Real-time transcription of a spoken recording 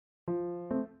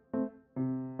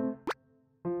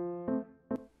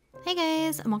Hey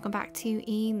guys, and welcome back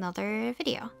to another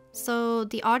video. So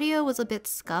the audio was a bit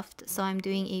scuffed, so I'm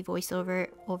doing a voiceover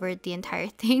over the entire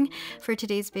thing for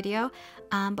today's video.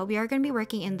 But we are going to be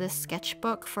working in this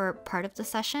sketchbook for part of the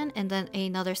session and then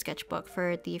another sketchbook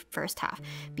for the first half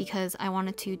because I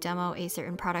wanted to demo a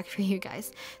certain product for you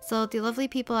guys. So the lovely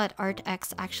people at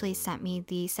Arrtx actually sent me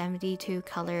the 72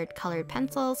 colored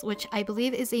pencils, which I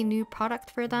believe is a new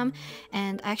product for them.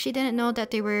 And I actually didn't know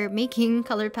that they were making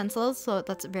colored pencils, so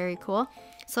that's very cool.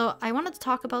 So I wanted to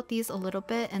talk about these a little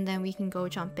bit and then we can go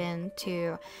jump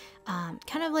into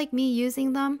kind of like me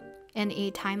using them in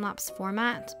a time-lapse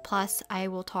format. Plus I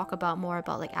will talk about more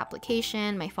about like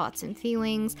application, my thoughts and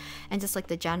feelings, and just like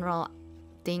the general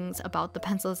things about the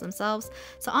pencils themselves.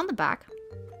 So on the back,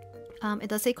 it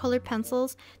does say colored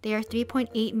pencils. They are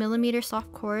 3.8mm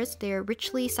soft cores. They are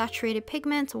richly saturated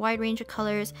pigments, wide range of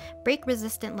colors,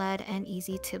 break-resistant lead, and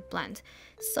easy to blend.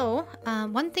 So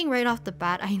one thing right off the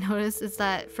bat I noticed is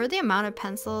that for the amount of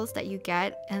pencils that you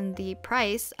get and the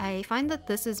price, I find that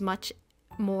this is much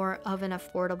more of an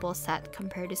affordable set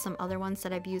compared to some other ones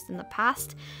that I've used in the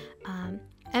past.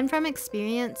 And from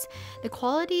experience, the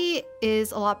quality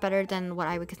is a lot better than what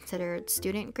I would consider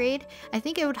student grade. I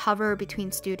think it would hover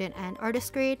between student and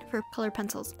artist grade for colored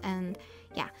pencils. And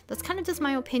yeah, that's kind of just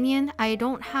my opinion. I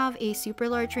don't have a super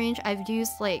large range. I've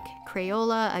used like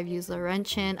Crayola, I've used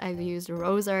Laurentian, I've used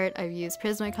RoseArt, I've used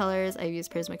Prismacolors, I've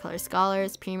used Prismacolor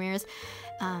Scholars, Premiers,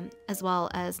 as well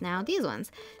as now these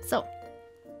ones. So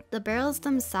the barrels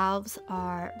themselves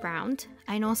are round.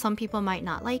 I know some people might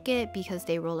not like it because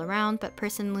they roll around, but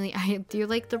personally I do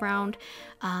like the round,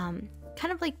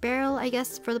 kind of like barrel, I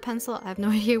guess, for the pencil. I have no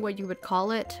idea what you would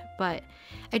call it, but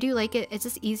I do like it. It's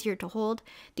just easier to hold.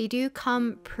 They do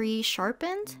come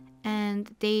pre-sharpened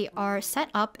and they are set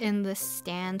up in the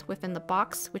stand within the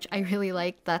box, which I really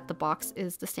like that the box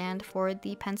is the stand for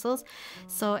the pencils.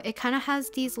 So it kind of has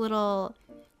these little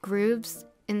grooves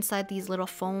inside these little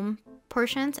foam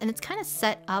portions, and it's kind of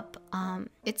set up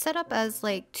it's set up as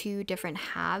like two different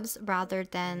halves rather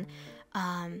than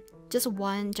just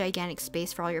one gigantic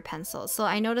space for all your pencils. So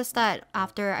I noticed that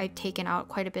after I've taken out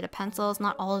quite a bit of pencils,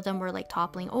 not all of them were like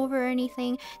toppling over or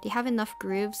anything. They have enough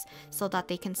grooves so that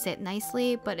they can sit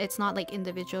nicely, but it's not like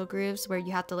individual grooves where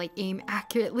you have to like aim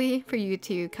accurately for you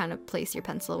to kind of place your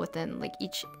pencil within like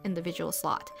each individual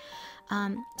slot.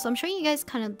 So I'm showing you guys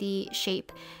kind of the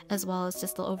shape as well as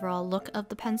just the overall look of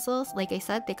the pencils. Like I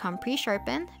said, they come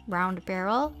pre-sharpened, round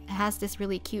barrel. It has this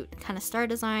really cute kind of star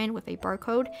design with a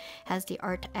barcode. It has the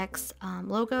Arrtx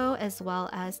logo as well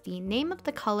as the name of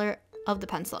the color of the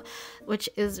pencil, which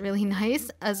is really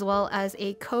nice, as well as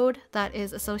a code that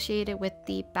is associated with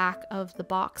the back of the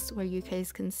box where you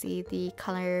guys can see the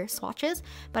color swatches.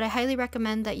 But I highly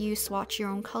recommend that you swatch your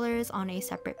own colors on a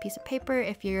separate piece of paper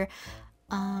if you're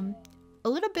a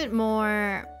little bit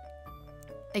more,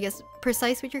 I guess,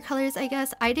 precise with your colors. I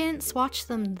guess I didn't swatch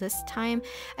them this time.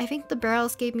 I think the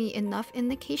barrels gave me enough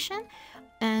indication,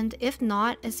 and if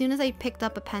not, as soon as I picked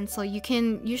up a pencil, you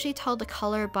can usually tell the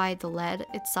color by the lead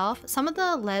itself. Some of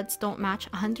the leads don't match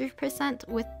 100%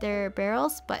 with their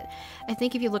barrels, but I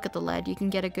think if you look at the lead, you can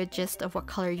get a good gist of what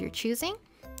color you're choosing.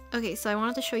 Okay, so I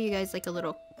wanted to show you guys like a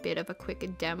little bit of a quick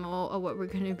demo of what we're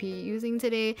going to be using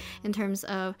today in terms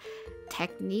of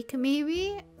technique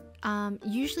maybe.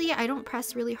 Usually I don't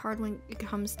press really hard when it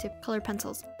comes to colored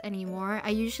pencils anymore.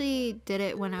 I usually did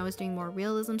it when I was doing more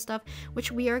realism stuff,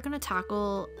 which we are going to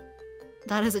tackle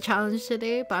that as a challenge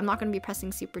today, but I'm not going to be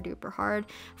pressing super duper hard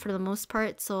for the most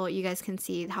part, so you guys can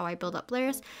see how I build up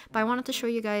layers. But I wanted to show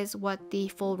you guys what the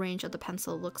full range of the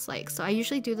pencil looks like. So I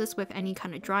usually do this with any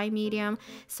kind of dry medium,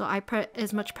 so I put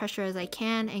as much pressure as I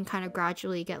can and kind of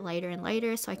gradually get lighter and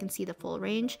lighter so I can see the full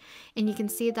range. And you can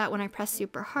see that when I press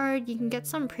super hard, you can get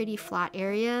some pretty flat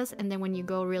areas, and then when you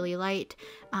go really light,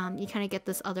 you kind of get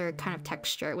this other kind of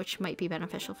texture, which might be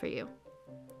beneficial for you.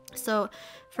 So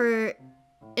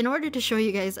in order to show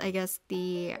you guys, I guess,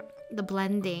 the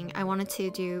blending, I wanted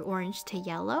to do orange to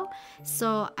yellow.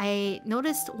 So I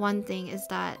noticed one thing is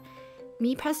that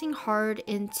me pressing hard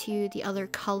into the other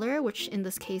color, which in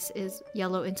this case is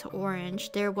yellow into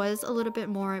orange, there was a little bit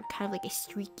more kind of like a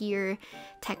streakier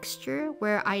texture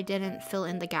where I didn't fill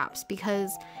in the gaps,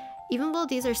 because even though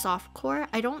these are soft core,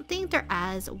 I don't think they're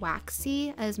as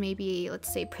waxy as maybe,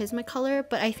 let's say, Prismacolor,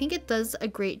 but I think it does a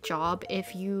great job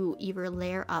if you either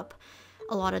layer up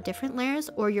a lot of different layers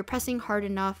or you're pressing hard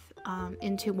enough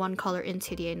into one color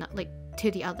into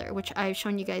the other, which I've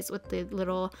shown you guys with the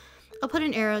little, I'll put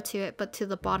an arrow to it, but to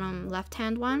the bottom left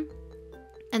hand one,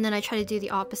 and then I try to do the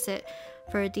opposite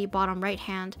for the bottom right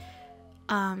hand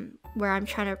where I'm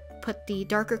trying to put the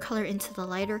darker color into the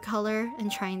lighter color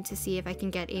and trying to see if I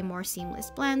can get a more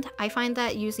seamless blend. I find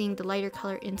that using the lighter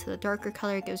color into the darker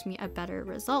color gives me a better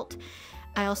result.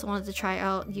 I also wanted to try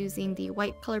out using the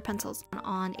white color pencils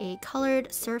on a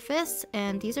colored surface,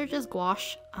 and these are just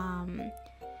gouache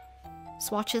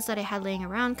swatches that I had laying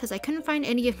around because I couldn't find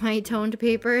any of my toned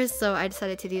papers, so I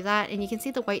decided to do that. And you can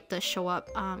see the white does show up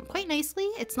quite nicely.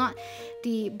 It's not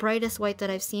the brightest white that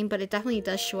I've seen, but it definitely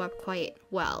does show up quite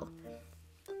well.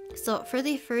 So for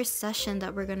the first session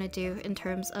that we're gonna do in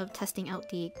terms of testing out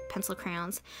the pencil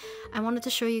crayons, I wanted to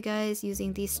show you guys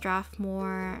using the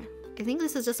Strathmore, I think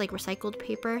this is just like recycled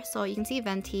paper. So you can see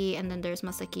Venti, and then there's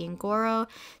Masaki and Goro.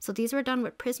 So these were done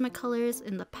with Prismacolors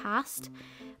in the past,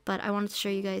 but I wanted to show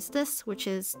you guys this, which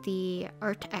is the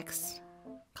Arrtx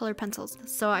color pencils.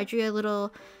 So I drew a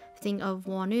little thing of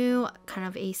Wonu, kind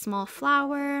of a small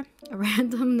flower, a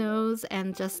random nose,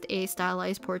 and just a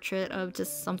stylized portrait of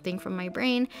just something from my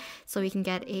brain, so we can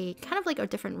get a kind of like a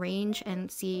different range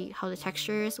and see how the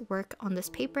textures work on this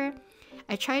paper.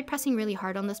 I tried pressing really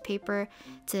hard on this paper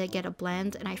to get a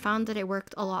blend, and I found that it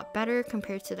worked a lot better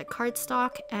compared to the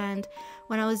cardstock. And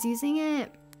when I was using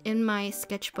it in my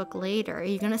sketchbook later,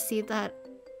 you're gonna see that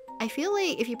I feel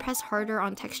like if you press harder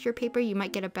on texture paper, you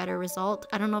might get a better result.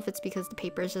 I don't know if it's because the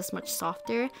paper is just much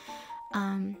softer.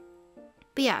 But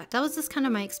yeah, that was just kind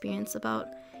of my experience about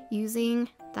using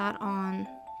that on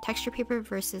texture paper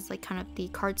versus like kind of the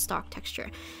cardstock texture.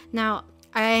 Now,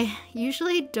 I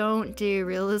usually don't do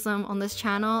realism on this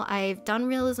channel. I've done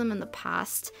realism in the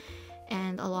past,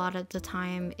 and a lot of the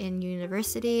time in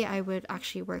university, I would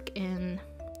actually work in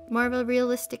more of a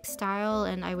realistic style,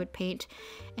 and I would paint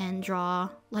and draw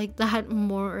like that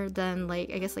more than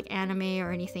like, I guess, like anime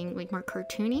or anything like more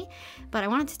cartoony. But I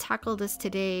wanted to tackle this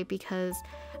today because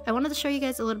I wanted to show you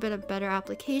guys a little bit of better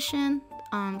application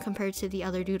compared to the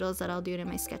other doodles that I'll do in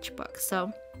my sketchbook.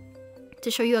 So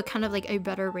to show you a kind of like a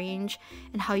better range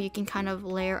and how you can kind of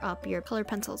layer up your color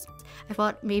pencils, I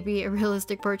thought maybe a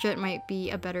realistic portrait might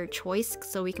be a better choice,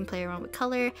 so we can play around with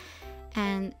color,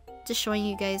 and just showing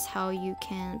you guys how you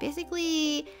can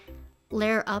basically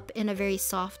layer up in a very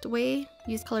soft way,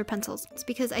 use color pencils. It's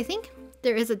because I think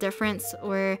there is a difference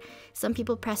where some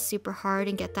people press super hard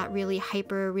and get that really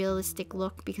hyper realistic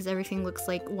look because everything looks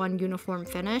like one uniform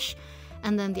finish.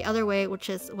 And then the other way,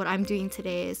 which is what I'm doing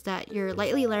today, is that you're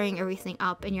lightly layering everything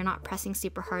up and you're not pressing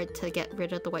super hard to get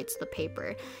rid of the whites of the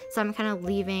paper. So I'm kind of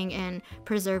leaving and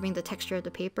preserving the texture of the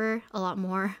paper a lot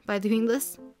more by doing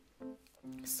this.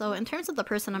 So in terms of the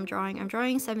person I'm drawing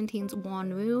 17's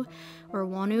Wonu.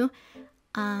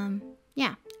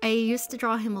 Yeah, I used to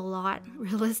draw him a lot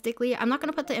realistically. I'm not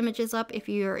going to put the images up if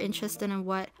you're interested in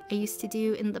what I used to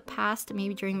do in the past,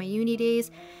 maybe during my uni days.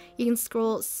 You can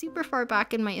scroll super far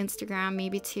back in my Instagram,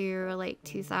 maybe to like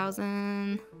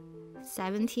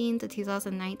 2017 to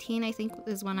 2019, I think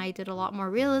is when I did a lot more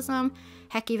realism.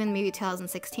 Heck, even maybe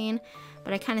 2016.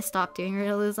 But I kind of stopped doing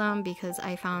realism because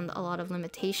I found a lot of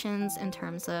limitations in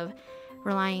terms of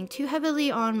relying too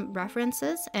heavily on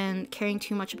references and caring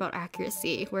too much about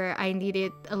accuracy, where I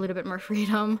needed a little bit more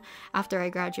freedom after I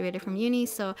graduated from uni.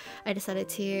 So I decided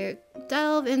to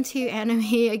delve into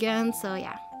anime again. So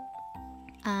yeah.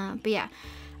 But yeah,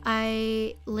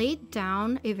 I laid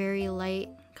down a very light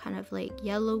kind of like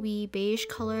yellowy beige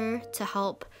color to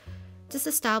help just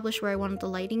establish where I wanted the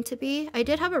lighting to be. I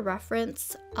did have a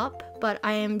reference up, but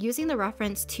I am using the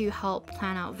reference to help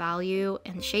plan out value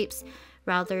and shapes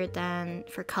rather than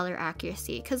for color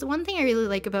accuracy. Because one thing I really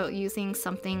like about using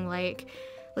something like,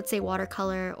 let's say,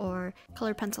 watercolor or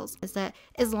color pencils, is that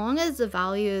as long as the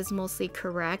value is mostly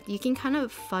correct, you can kind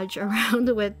of fudge around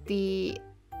with the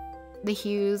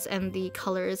hues and the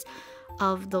colors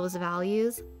of those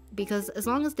values, because as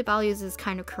long as the values is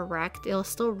kind of correct, it'll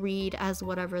still read as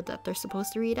whatever that they're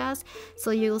supposed to read as.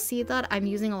 So you'll see that I'm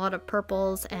using a lot of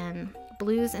purples and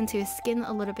blues into his skin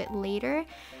a little bit later.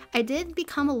 I did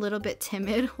become a little bit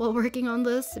timid while working on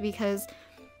this because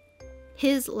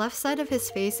his left side of his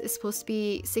face is supposed to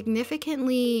be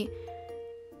significantly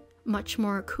much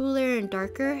more cooler and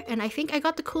darker, and I think I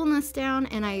got the coolness down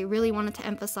and I really wanted to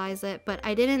emphasize it, but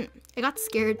I got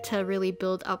scared to really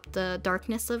build up the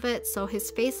darkness of it, so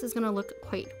his face is gonna look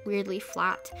quite weirdly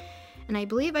flat. And I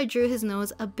believe I drew his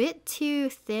nose a bit too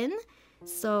thin,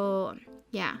 so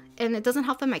yeah. And it doesn't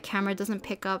help that my camera doesn't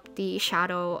pick up the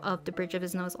shadow of the bridge of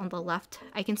his nose on the left.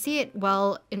 I can see it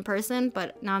well in person,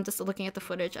 but now I'm just looking at the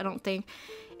footage, I don't think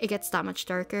it gets that much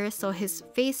darker, so his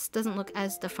face doesn't look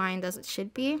as defined as it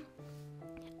should be.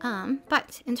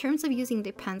 But in terms of using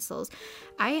the pencils,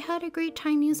 I had a great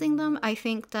time using them. I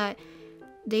think that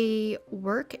they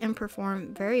work and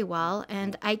perform very well,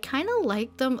 and I kind of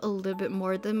like them a little bit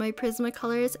more than my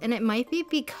Prismacolors, and it might be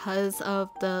because of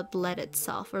the lead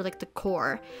itself, or like the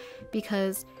core,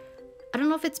 because I don't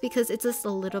know if it's because it's just a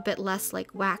little bit less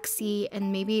like waxy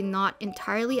and maybe not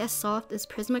entirely as soft as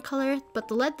Prismacolor, but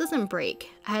the lead doesn't break.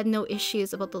 I had no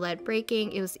issues about the lead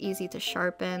breaking. It was easy to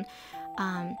sharpen.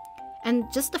 And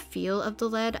just the feel of the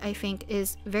lead, I think,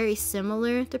 is very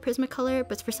similar to Prismacolor,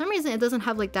 but for some reason it doesn't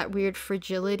have like that weird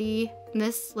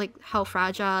fragility-ness, like how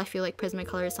fragile I feel like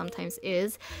Prismacolor sometimes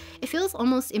is. It feels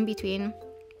almost in between.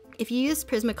 If you use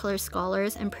Prismacolor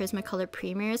Scholars and Prismacolor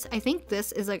Premiers, I think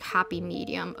this is like happy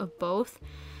medium of both.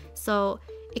 So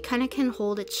it kind of can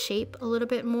hold its shape a little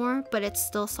bit more, but it's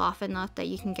still soft enough that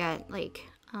you can get like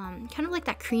kind of like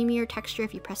that creamier texture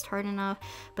if you pressed hard enough,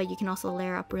 but you can also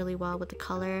layer up really well with the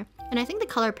color. And I think the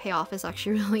color payoff is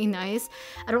actually really nice.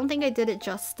 I don't think I did it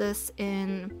justice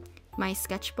in my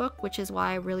sketchbook, which is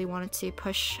why I really wanted to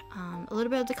push a little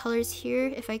bit of the colors here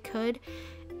if I could.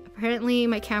 Apparently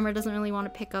my camera doesn't really want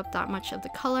to pick up that much of the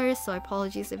colors, so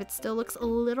apologies if it still looks a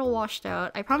little washed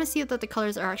out. I promise you that the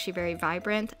colors are actually very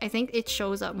vibrant. I think it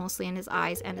shows up mostly in his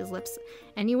eyes and his lips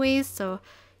anyways, so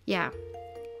yeah.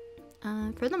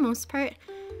 For the most part,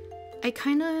 I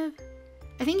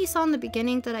think you saw in the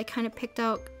beginning that I kind of picked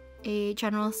out a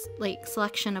general like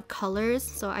selection of colors.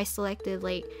 So I selected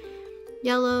like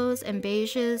yellows and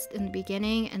beiges in the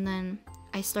beginning, and then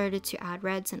I started to add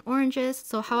reds and oranges.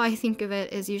 So how I think of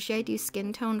it is usually I do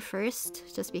skin tone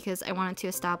first, just because I wanted to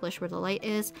establish where the light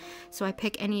is. So I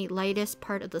pick any lightest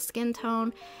part of the skin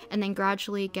tone and then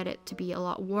gradually get it to be a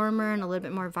lot warmer and a little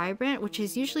bit more vibrant, which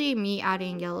is usually me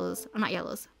adding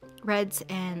reds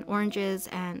and oranges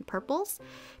and purples,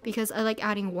 because I like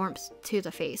adding warmth to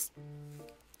the face.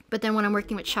 But then when I'm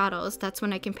working with shadows, that's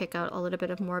when I can pick out a little bit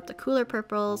of more of the cooler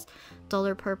purples,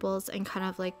 duller purples, and kind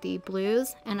of like the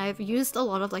blues. And I've used a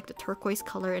lot of like the turquoise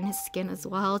color in his skin as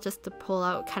well, just to pull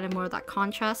out kind of more of that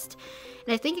contrast.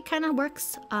 And I think it kind of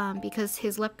works because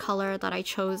his lip color that I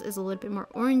chose is a little bit more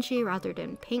orangey rather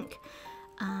than pink.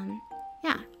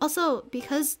 Yeah, also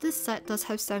because this set does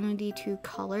have 72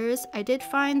 colors, I did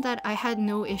find that I had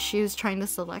no issues trying to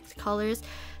select colors.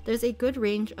 There's a good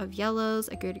range of yellows,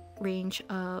 a good range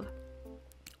of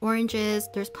oranges,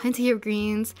 there's plenty of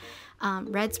greens.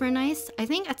 Reds were nice. I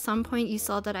think at some point you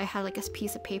saw that I had like a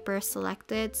piece of paper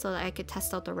selected so that I could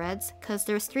test out the reds, because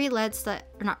there's three reds that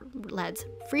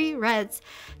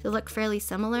look fairly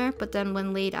similar, but then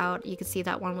when laid out you could see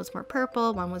that one was more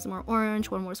purple, one was more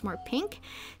orange, one was more pink.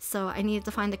 So I needed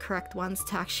to find the correct ones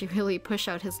to actually really push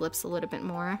out his lips a little bit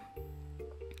more.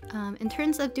 In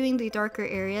terms of doing the darker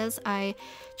areas, I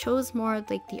chose more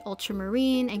like the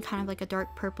ultramarine and kind of like a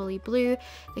dark purpley blue.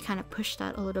 They kind of pushed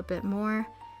that a little bit more.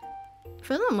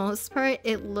 For the most part,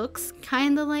 it looks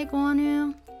kind of like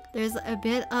Wonu. There's a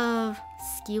bit of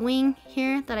skewing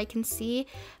here that I can see,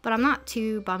 but I'm not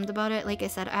too bummed about it. Like I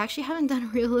said, I actually haven't done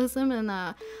realism in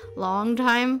a long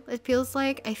time, it feels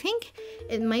like. I think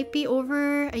it might be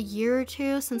over a year or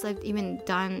two since I've even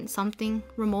done something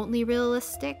remotely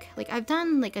realistic. Like I've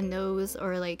done like a nose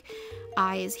or like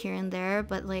eyes here and there,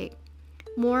 but like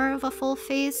more of a full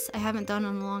face I haven't done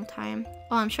in a long time.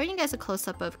 Oh, I'm showing you guys a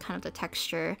close-up of kind of the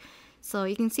texture. So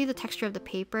you can see the texture of the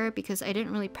paper because I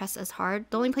didn't really press as hard.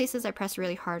 The only places I pressed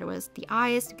really hard was the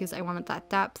eyes because I wanted that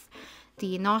depth,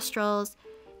 the nostrils,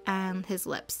 and his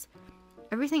lips.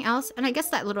 Everything else, and I guess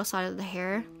that little side of the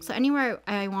hair. So anywhere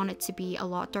I want it to be a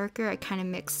lot darker, I kind of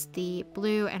mix the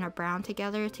blue and a brown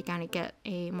together to kind of get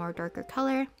a more darker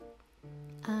color.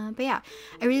 But yeah,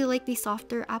 I really like the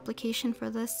softer application for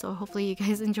this, so hopefully you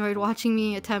guys enjoyed watching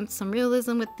me attempt some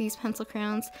realism with these pencil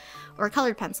crayons, or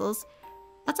colored pencils.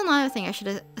 That's another thing I should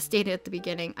have stated at the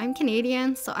beginning. I'm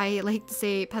Canadian, so I like to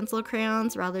say pencil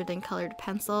crayons rather than colored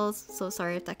pencils, so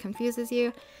sorry if that confuses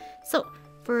you. So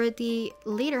for the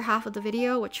later half of the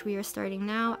video, which we are starting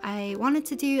now, I wanted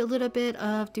to do a little bit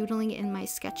of doodling in my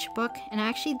sketchbook, and I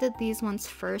actually did these ones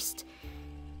first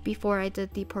before I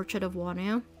did the portrait of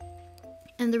Wonu.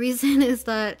 And the reason is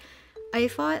that I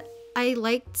thought I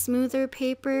liked smoother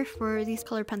paper for these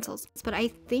colored pencils, but I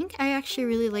think I actually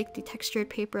really like the textured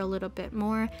paper a little bit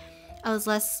more. I was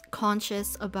less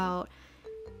conscious about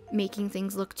making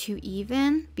things look too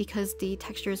even because the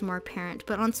texture is more apparent.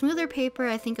 But on smoother paper,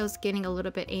 I think I was getting a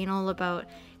little bit anal about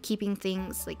keeping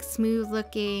things like smooth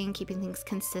looking, keeping things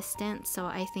consistent. So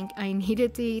I think I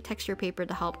needed the texture paper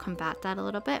to help combat that a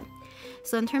little bit.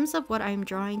 So in terms of what I'm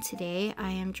drawing today,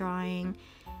 I am drawing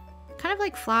kind of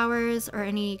like flowers or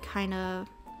any kind of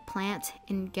plant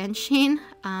in Genshin.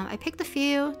 I picked a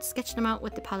few, sketched them out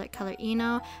with the Pilot Color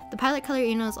ENO. The Pilot Color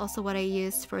ENO is also what I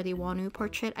used for the Wonu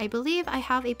portrait. I believe I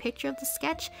have a picture of the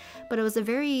sketch, but it was a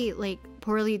very like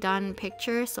poorly done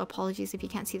picture, so apologies if you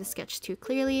can't see the sketch too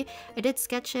clearly. I did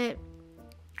sketch it.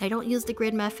 I don't use the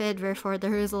grid method, therefore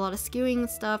there is a lot of skewing and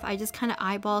stuff. I just kind of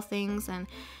eyeball things and,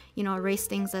 you know, erase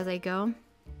things as I go.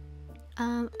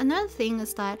 Another thing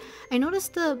is that I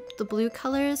noticed the blue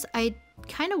colors. I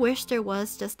kind of wish there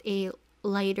was just a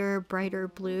lighter, brighter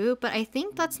blue, but I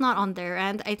think that's not on their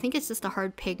end. I think it's just a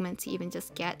hard pigment to even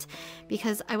just get,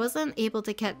 because I wasn't able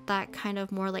to get that kind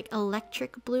of more like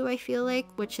electric blue, I feel like,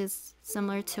 which is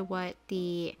similar to what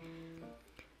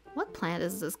plant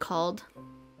is this called?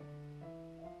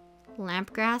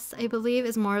 Lampgrass, I believe,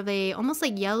 is more of a almost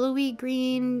like yellowy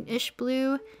greenish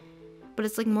blue, but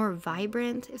it's like more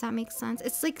vibrant, if that makes sense.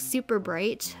 It's like super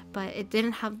bright, but we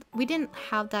didn't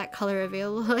have that color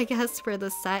available, I guess, for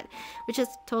the set, which is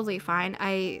totally fine.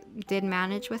 I did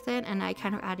manage with it, and I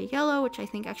kind of added yellow, which I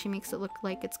think actually makes it look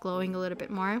like it's glowing a little bit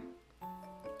more.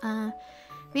 But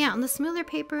yeah, on the smoother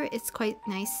paper, it's quite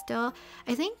nice still.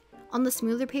 I think on the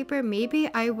smoother paper, maybe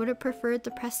I would have preferred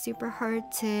to press super hard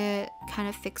to kind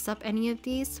of fix up any of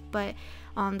these, but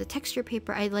on the texture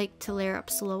paper, I like to layer up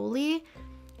slowly.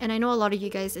 And I know a lot of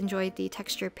you guys enjoyed the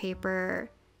texture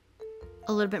paper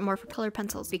a little bit more for color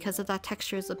pencils because of that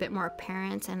texture is a bit more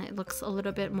apparent and it looks a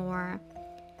little bit more,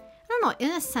 I don't know,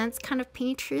 in a sense, kind of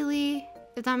painterly,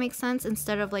 if that makes sense,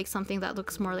 instead of like something that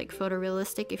looks more like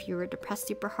photorealistic if you were to press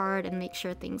super hard and make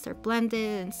sure things are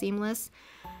blended and seamless.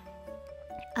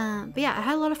 But yeah, I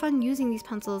had a lot of fun using these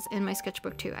pencils in my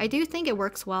sketchbook too. I do think it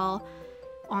works well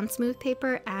on smooth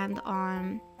paper and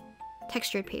on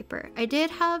textured paper. I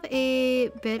did have a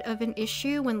bit of an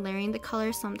issue when layering the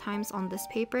colors sometimes on this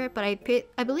paper, but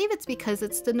I believe it's because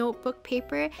it's the notebook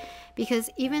paper, because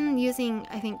even using,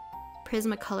 I think,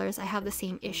 Prismacolors, I have the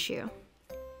same issue.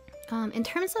 In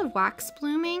terms of wax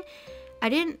blooming, I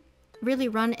didn't really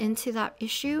run into that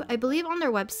issue. I believe on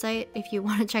their website, if you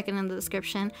want to check it in the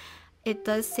description, it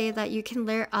does say that you can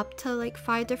layer up to like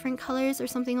 5 different colors or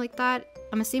something like that.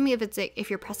 I'm assuming if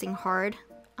you're pressing hard,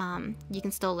 you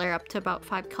can still layer up to about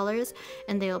 5 colors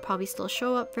and they'll probably still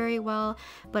show up very well.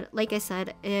 But like I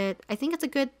said, I think it's a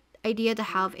good idea to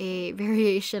have a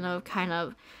variation of kind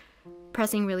of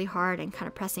pressing really hard and kind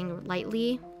of pressing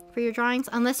lightly for your drawings,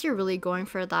 unless you're really going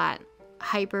for that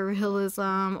hyper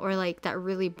realism or like that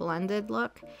really blended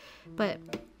look. But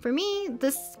for me,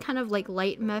 this kind of like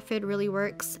light method really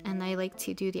works, and I like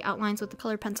to do the outlines with the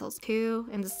color pencils too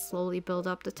and just slowly build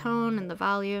up the tone and the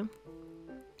value.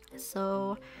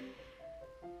 So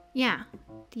yeah,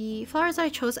 the flowers that I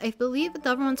chose, I believe the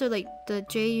other ones are like the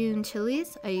Jeyun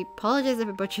chilies. I apologize if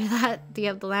I butcher that. You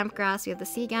have the lampgrass, we have the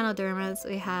sea ganodermas,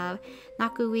 we have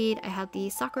nakuweed, I have the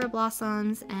sakura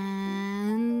blossoms,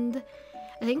 and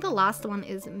I think the last one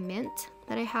is mint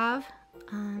that I have.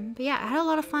 But yeah, I had a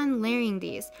lot of fun layering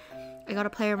these. I got to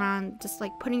play around just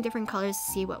like putting different colors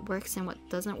to see what works and what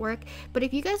doesn't work. But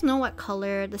if you guys know what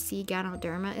color the sea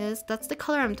ganoderma is, that's the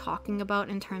color I'm talking about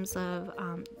in terms of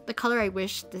the color I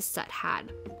wish this set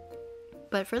had.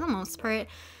 But for the most part,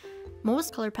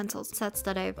 most color pencil sets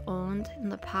that I've owned in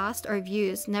the past or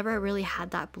used never really had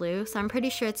that blue, so I'm pretty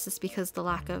sure it's just because the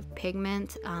lack of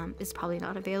pigment is probably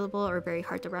not available or very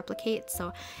hard to replicate,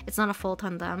 so it's not a fault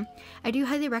on them. I do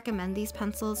highly recommend these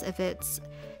pencils if it's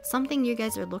something you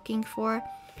guys are looking for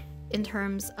in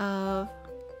terms of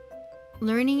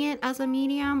learning it as a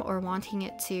medium or wanting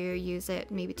it to use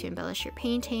it maybe to embellish your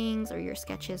paintings or your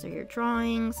sketches or your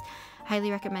drawings.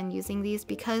 Highly recommend using these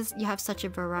because you have such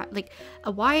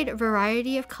a wide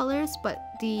variety of colors, but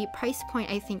the price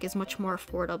point I think is much more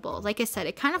affordable. Like I said,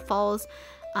 it kind of falls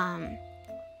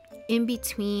in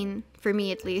between, for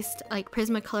me at least, like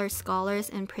Prismacolor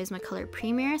Scholars and Prismacolor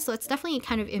Premier, so it's definitely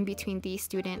kind of in between the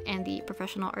student and the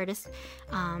professional artist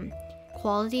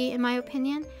quality, in my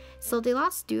opinion. So the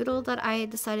last doodle that I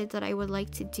decided that I would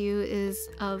like to do is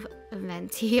of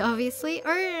Venti, obviously,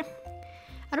 or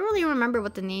I don't really remember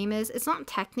what the name is. It's not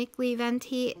technically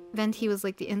Venti. Venti was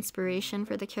like the inspiration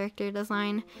for the character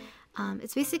design.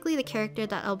 It's basically the character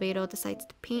that Albedo decides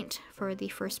to paint for the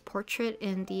first portrait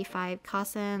in the 5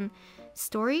 Kasen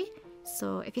story.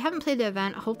 So if you haven't played the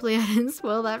event, hopefully I didn't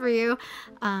spoil that for you.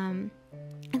 I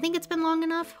think it's been long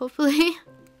enough, hopefully.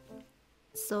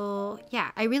 So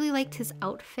yeah, I really liked his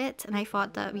outfit and I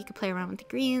thought that we could play around with the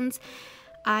greens.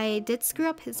 I did screw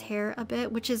up his hair a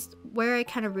bit, which is where I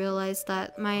kind of realized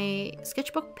that my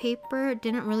sketchbook paper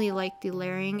didn't really like the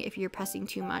layering if you're pressing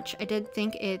too much. I did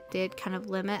think it did kind of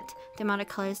limit the amount of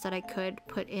colors that I could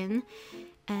put in,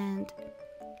 and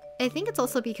I think it's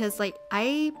also because like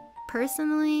I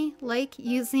personally like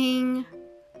using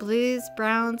blues,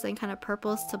 browns, and kind of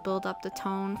purples to build up the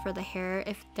tone for the hair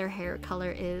if their hair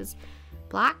color is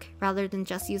black, rather than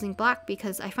just using black,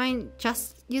 because I find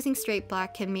just using straight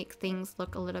black can make things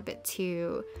look a little bit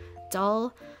too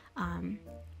dull.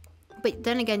 But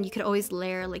then again, you could always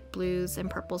layer like blues and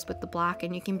purples with the black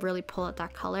and you can really pull out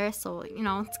that color. So, you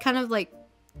know, it's kind of like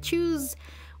choose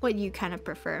what you kind of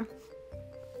prefer.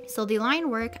 So the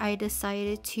line work I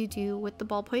decided to do with the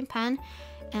ballpoint pen,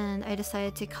 and I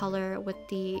decided to color with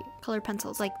the color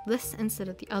pencils like this instead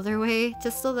of the other way,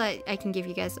 just so that I can give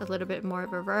you guys a little bit more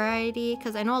of a variety,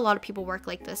 because I know a lot of people work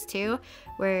like this too,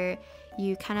 where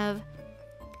you kind of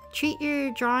treat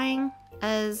your drawing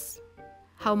as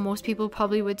how most people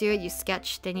probably would do it. You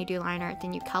sketch, then you do line art,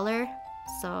 then you color.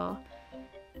 So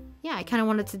yeah, I kind of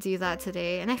wanted to do that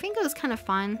today, and I think it was kind of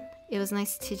fun. It was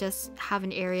nice to just have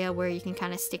an area where you can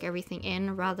kind of stick everything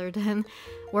in rather than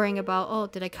worrying about, oh,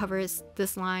 did I cover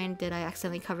this line? Did I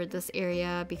accidentally cover this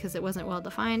area because it wasn't well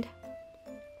defined?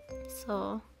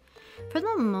 So for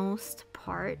the most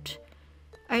part,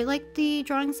 I like the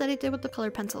drawings that I did with the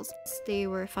color pencils. They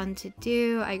were fun to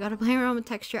do. I got to play around with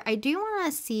texture. I do want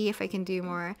to see if I can do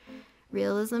more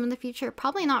realism in the future.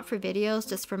 Probably not for videos,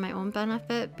 just for my own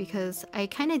benefit, because I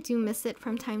kind of do miss it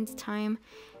from time to time.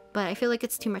 But I feel like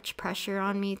it's too much pressure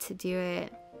on me to do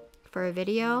it for a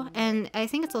video. And I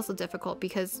think it's also difficult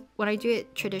because when I do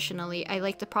it traditionally, I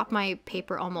like to prop my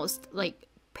paper almost like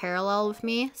parallel with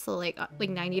me, so like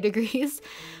 90 degrees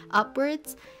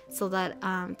upwards, so that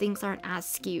things aren't as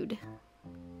skewed.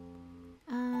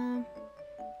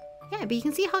 Yeah, but you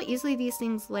can see how easily these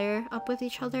things layer up with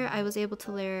each other. I was able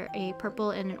to layer a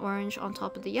purple and an orange on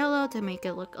top of the yellow to make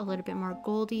it look a little bit more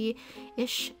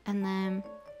goldy-ish. And then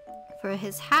for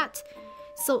his hat,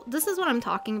 so this is what I'm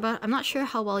talking about. I'm not sure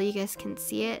how well you guys can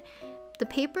see it. The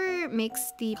paper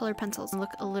makes the color pencils look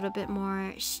a little bit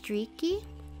more streaky.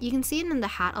 You can see it in the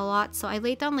hat a lot. So I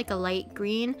laid down like a light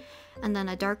green and then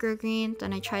a darker green.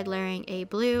 Then I tried layering a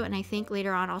blue, and I think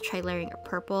later on I'll try layering a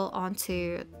purple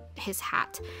onto his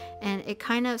hat. And it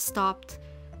kind of stopped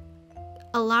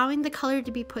allowing the color to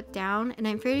be put down, and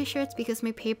I'm pretty sure it's because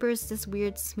my paper is this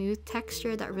weird smooth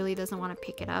texture that really doesn't want to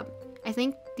pick it up. I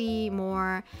think the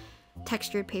more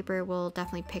textured paper will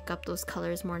definitely pick up those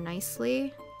colors more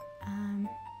nicely.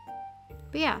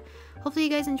 But yeah, hopefully you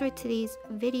guys enjoyed today's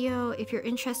video. If you're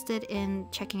interested in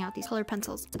checking out these color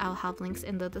pencils, I'll have links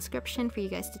in the description for you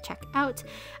guys to check out.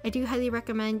 I do highly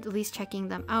recommend at least checking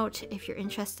them out if you're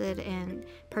interested in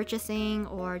purchasing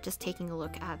or just taking a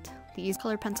look at these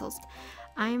color pencils.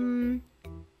 I'm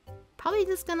probably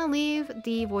just gonna leave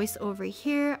the voiceover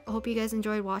here. I hope you guys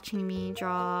enjoyed watching me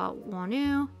draw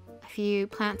Wonu, a few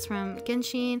plants from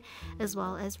Genshin, as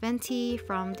well as Venti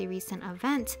from the recent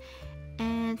event.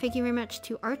 And thank you very much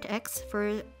to Arrtx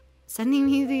for sending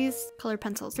me these color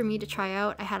pencils for me to try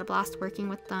out. I had a blast working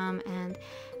with them, and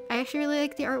I actually really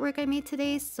like the artwork I made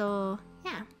today. So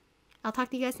yeah, I'll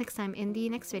talk to you guys next time in the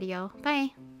next video.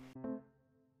 Bye!